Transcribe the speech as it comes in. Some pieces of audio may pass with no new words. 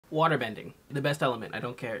Waterbending. The best element. I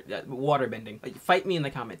don't care. Waterbending. Fight me in the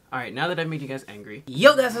comments. Alright, now that I've made you guys angry.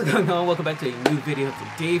 Yo guys, what's going on? Welcome back to a new video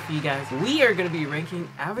today for you guys. We are going to be ranking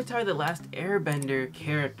Avatar The Last Airbender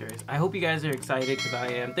characters. I hope you guys are excited because I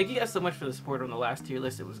am. Thank you guys so much for the support on the last tier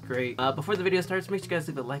list. It was great. Before the video starts, make sure you guys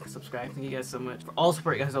leave a like and subscribe. Thank you guys so much for all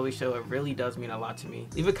support you guys always show. It really does mean a lot to me.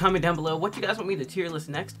 Leave a comment down below what you guys want me to tier list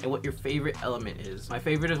next and what your favorite element is. My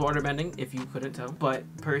favorite is waterbending, if you couldn't tell. But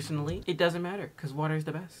personally, it doesn't matter because water is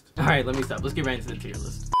the best. Alright, let me stop. Let's get right into the tier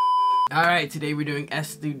list. Alright, today we're doing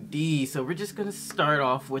S through D. So we're just gonna start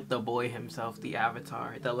off with the boy himself, the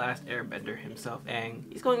Avatar, the last Airbender himself,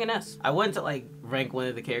 Aang. He's going in S. I wanted to like rank one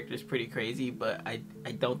of the characters pretty crazy, but I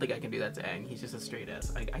don't think I can do that to Aang. He's just a straight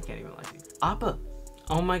S. I can't even like it. Appa.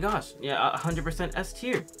 Oh my gosh. Yeah, 100% S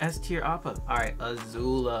tier. S tier Appa. Alright,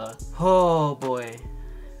 Azula. Oh boy.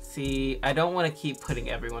 See, I don't want to keep putting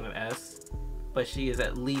everyone in S. But she is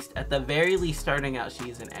at the very least starting out, she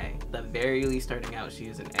is an A. The very least starting out, she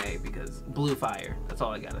is an A because blue fire. That's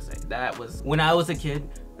all I gotta say. That was, when I was a kid,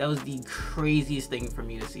 that was the craziest thing for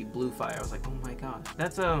me to see blue fire. I was like, oh my gosh.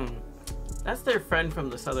 That's their friend from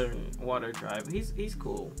the Southern Water Tribe. He's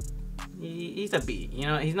cool. He's a B. You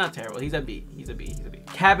know, he's not terrible. He's a B. He's a B. He's a B.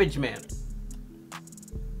 Cabbage Man.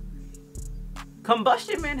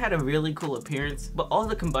 Combustion Man had a really cool appearance, but all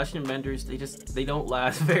the combustion benders, they don't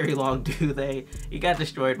last very long, do they? He got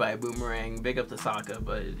destroyed by a boomerang. Big up to Sokka,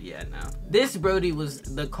 but yeah, no. This Brody was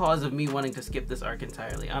the cause of me wanting to skip this arc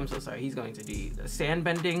entirely. I'm so sorry. He's going to D. Sand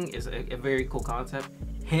bending is a very cool concept.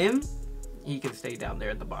 Him, he can stay down there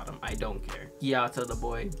at the bottom. I don't care. Yatta the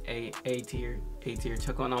boy, A tier. A tier,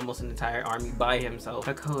 took on almost an entire army by himself.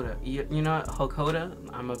 Hakoda, you know what? Hakoda,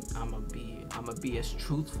 I'm a B. I'm gonna be as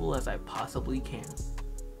truthful as I possibly can.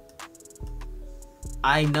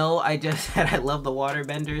 I know I just said I love the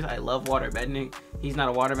waterbenders. I love waterbending. He's not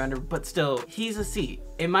a waterbender, but still, he's a C.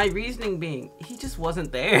 And my reasoning being, he just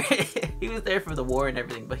wasn't there. He was there for the war and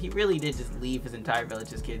everything, but he really did just leave his entire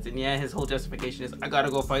village as kids. And yeah, his whole justification is, I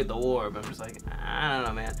gotta go fight the war. But I'm just like, I don't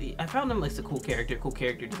know, man. I found him like a cool character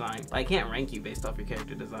design. But I can't rank you based off your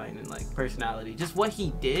character design and like personality. Just what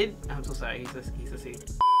he did, I'm so sorry, he's a C.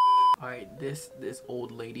 Alright, this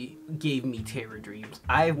old lady gave me terror dreams.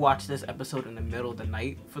 I watched this episode in the middle of the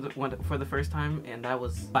night for the first time, and that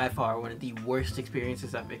was by far one of the worst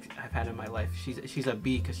experiences I've had in my life. She's a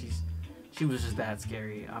B because she was just that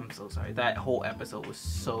scary. I'm so sorry. That whole episode was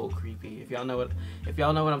so creepy. If y'all know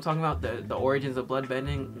what I'm talking about, the origins of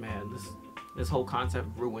bloodbending, man, this whole concept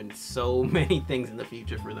ruined so many things in the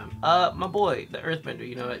future for them. My boy, the Earthbender,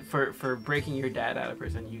 you know, for breaking your dad out of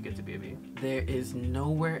prison, you get to be a B. There is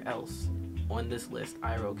nowhere else on this list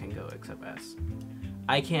Iroh can go except S.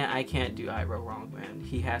 I can't do Iroh wrong, man.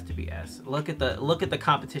 He has to be S. Look at the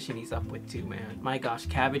competition he's up with too, man. My gosh,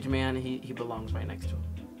 Cabbage Man, he belongs right next to him.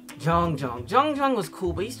 Zhong was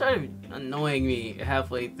cool, but he started annoying me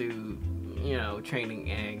halfway through, you know, training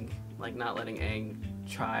Aang, like not letting Aang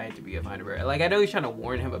try to be a firebender. Like, I know he's trying to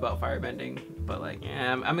warn him about firebending, but like,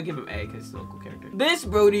 yeah, I'm gonna give him A because he's still a cool character. This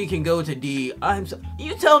Brody can go to D.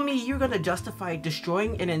 You tell me you're gonna justify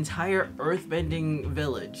destroying an entire earthbending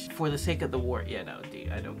village for the sake of the war? Yeah, no, D.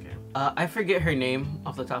 I don't care. I forget her name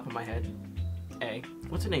off the top of my head. A.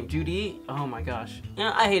 What's her name? Judy? Oh my gosh.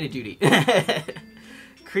 Yeah, I hated Judy.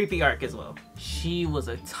 Creepy arc as well. She was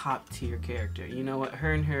a top tier character. You know what?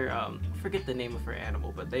 Her and her, forget the name of her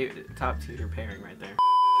animal, but they top tier pairing right there.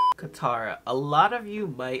 Katara. A lot of you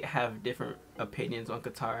might have different opinions on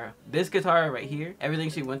Katara. This Katara right here, everything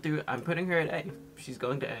she went through, I'm putting her at A. She's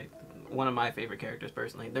going to A. One of my favorite characters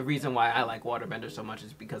personally. The reason why I like Waterbender so much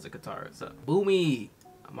is because of Katara. So, Boomy.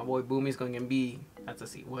 My boy Boomy's going in B. That's a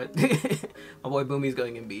C. What? My boy Boomy's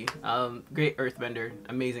going in B. Great Earthbender,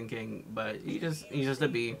 amazing king, but he's just a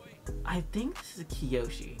B. I think this is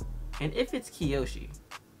Kyoshi, and if it's Kyoshi,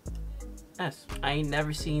 S. I ain't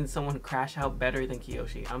never seen someone crash out better than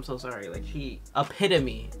Kyoshi. I'm so sorry. Like, she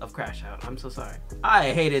epitome of crash out. I'm so sorry.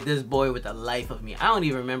 I hated this boy with the life of me. I don't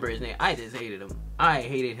even remember his name. I just hated him. I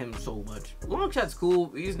hated him so much. Longshot's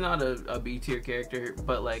cool. He's not a B tier character,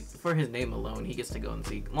 but like for his name alone, he gets to go and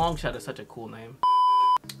see. Longshot is such a cool name.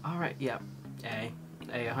 All right, yeah, A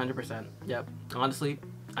 100%. Yep. Honestly,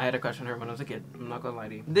 I had a crush on her when I was a kid. I'm not gonna lie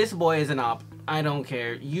to you. This boy is an op. I don't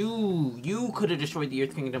care. You could have destroyed the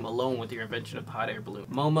Earth Kingdom alone with your invention of the hot air balloon.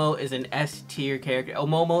 Momo is an S tier character. Oh,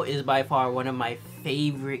 Momo is by far one of my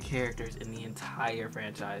favorite characters in the entire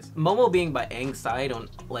franchise. Momo being by Aang's side on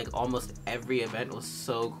like almost every event was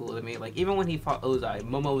so cool to me. Like even when he fought Ozai,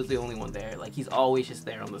 Momo was the only one there. Like he's always just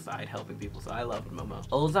there on the side helping people, so I loved Momo.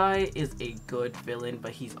 Ozai is a good villain,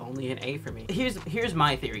 but he's only an A for me. Here's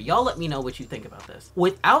my theory. Y'all let me know what you think about this.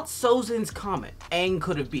 Without Sozin's comet, Aang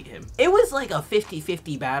could have beat him. It was like a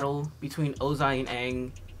 50-50 battle between Ozai and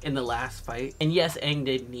Aang in the last fight. And yes, Aang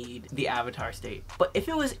did need the Avatar state. But if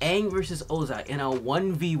it was Aang versus Ozai in a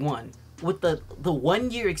 1v1 with the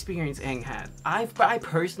 1 year experience Aang had, I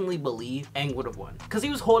personally believe Aang would have won. Because he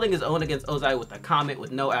was holding his own against Ozai with a comet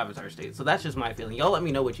with no Avatar state. So that's just my feeling. Y'all let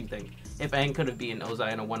me know what you think. If Aang could have beaten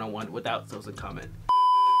Ozai in a 1-on-1 without Sozin comet.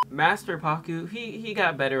 Master Paku, he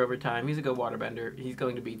got better over time. He's a good waterbender. He's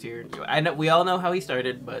going to be tier. I know we all know how he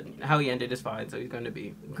started, but how he ended is fine, so he's going to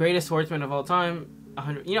be. Greatest swordsman of all time.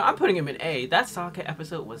 100. You know, I'm putting him in A. That Sokka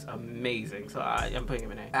episode was amazing, so I'm putting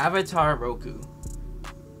him in A. Avatar Roku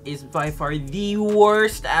is by far the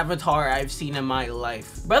worst avatar I've seen in my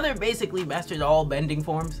life. Brother basically mastered all bending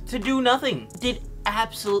forms to do nothing. Did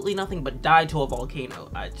absolutely nothing but die to a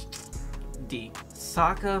volcano. D.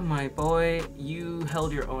 Sokka, my boy, you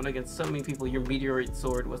held your own against so many people. Your meteorite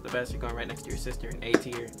sword was the best. You're going right next to your sister in A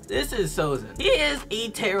tier. This is Sozin. He is a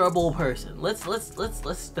terrible person. Let's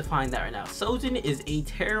define that right now. Sozin is a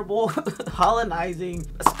terrible, colonizing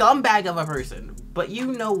scumbag of a person. But you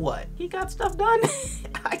know what? He got stuff done.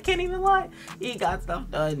 I can't even lie. He got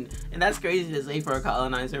stuff done, and that's crazy to say for a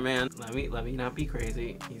colonizer, man. Let me not be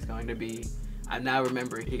crazy. He's going to be. I now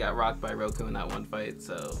remember he got rocked by Roku in that one fight,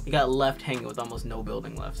 so he got left hanging with almost no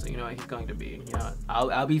building left. So you know what he's going to be. You know what?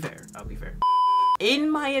 I'll be fair. I'll be fair. In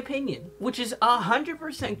my opinion, which is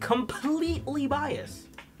 100% completely biased,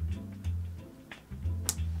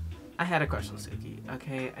 I had a crush on Suki.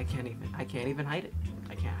 Okay, I can't even hide it.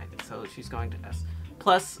 I can't hide it. So she's going to S.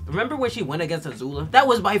 Plus, remember when she went against Azula? That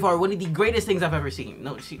was by far one of the greatest things I've ever seen.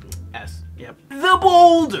 No, S. Yep. The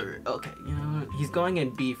Boulder! Okay, you know what? He's going in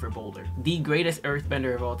B for Boulder. The greatest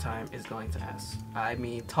earthbender of all time is going to S. I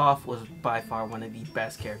mean, Toph was by far one of the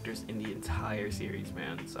best characters in the entire series,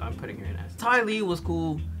 man. So I'm putting her in S. Ty Lee was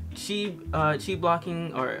cool. Chi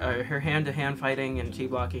blocking or her hand-to-hand fighting and chi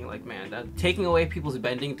blocking, like, man, that taking away people's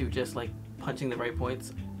bending through just like punching the right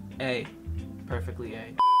points. A. Perfectly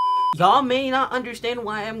A. Y'all may not understand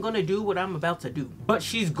why I'm gonna do what I'm about to do, but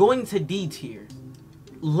she's going to D tier.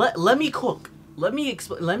 Let me cook. Let me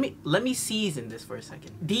explain. Let me season this for a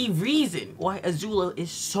second. The reason why Azula is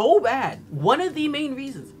so bad, one of the main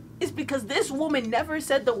reasons, is because this woman never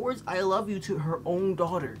said the words "I love you" to her own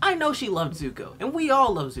daughter. I know she loved Zuko, and we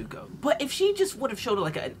all love Zuko, but if she just would have showed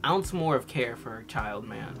like an ounce more of care for her child,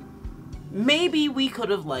 man, maybe we could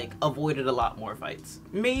have like avoided a lot more fights.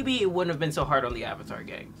 Maybe it wouldn't have been so hard on the Avatar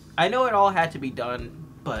gang. I know it all had to be done,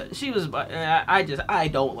 but she was, I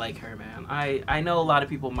don't like her, man. I know a lot of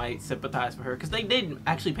people might sympathize for her because they did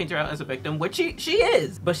actually paint her out as a victim, which she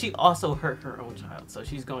is, but she also hurt her own child, so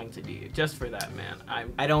she's going to D. Just for that,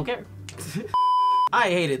 man. I don't care. I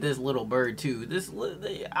hated this little bird too.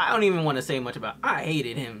 I don't even want to say much about. I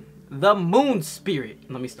hated him. The Moon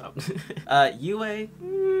Spirit. Let me stop. Yue.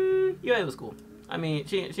 Yue was cool. I mean,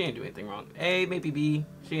 she didn't do anything wrong. A, maybe B.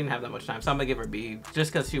 She didn't have that much time, so I'm gonna give her B.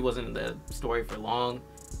 Just because she wasn't in the story for long.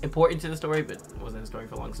 Important to the story, but wasn't in the story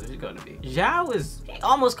for long, so she's going to B. Zhao he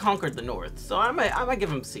almost conquered the North, so I might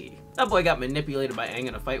give him C. That boy got manipulated by Aang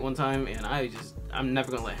in a fight one time, and I'm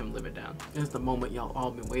never gonna let him live it down. This is the moment y'all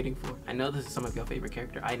all been waiting for. I know this is some of your favorite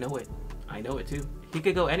character. I know it. I know it too. He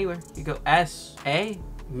could go anywhere. He could go S, A,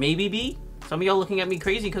 maybe B. Some of y'all looking at me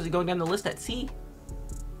crazy because he's going down the list at C.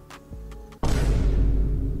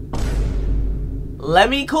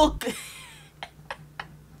 Let me cook.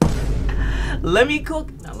 Let me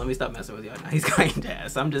cook. Now let me stop messing with y'all. Now he's going to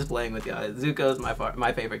S. I'm just playing with y'all. Zuko's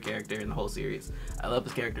my favorite character in the whole series. I love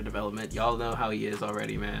his character development. Y'all know how he is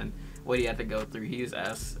already, man. What do you have to go through? He's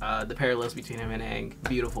S. The parallels between him and Aang,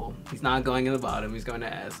 beautiful. He's not going in the bottom. He's going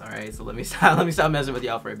to S. All right. So let me stop messing with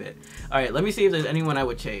y'all for a bit. All right. Let me see if there's anyone I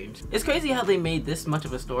would change. It's crazy how they made this much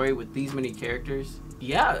of a story with these many characters.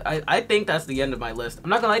 Yeah, I think that's the end of my list. I'm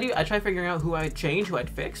not gonna lie to you. I tried figuring out who I'd change, who I'd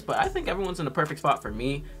fix, but I think everyone's in a perfect spot for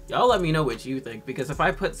me. Y'all let me know what you think, because if I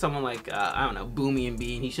put someone like I don't know, Boomy in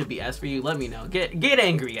B and he should be S for you, let me know. Get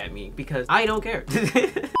angry at me because I don't care.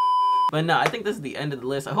 But no, I think this is the end of the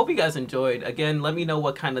list. I hope you guys enjoyed. Again, let me know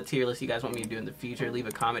what kind of tier list you guys want me to do in the future. Leave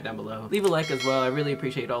a comment down below. Leave a like as well. I really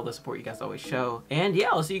appreciate all the support you guys always show. And yeah,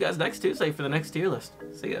 I'll see you guys next Tuesday for the next tier list.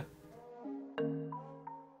 See ya.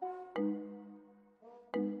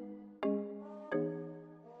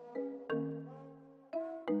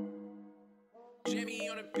 Jimmy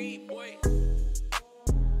on a beat, boy.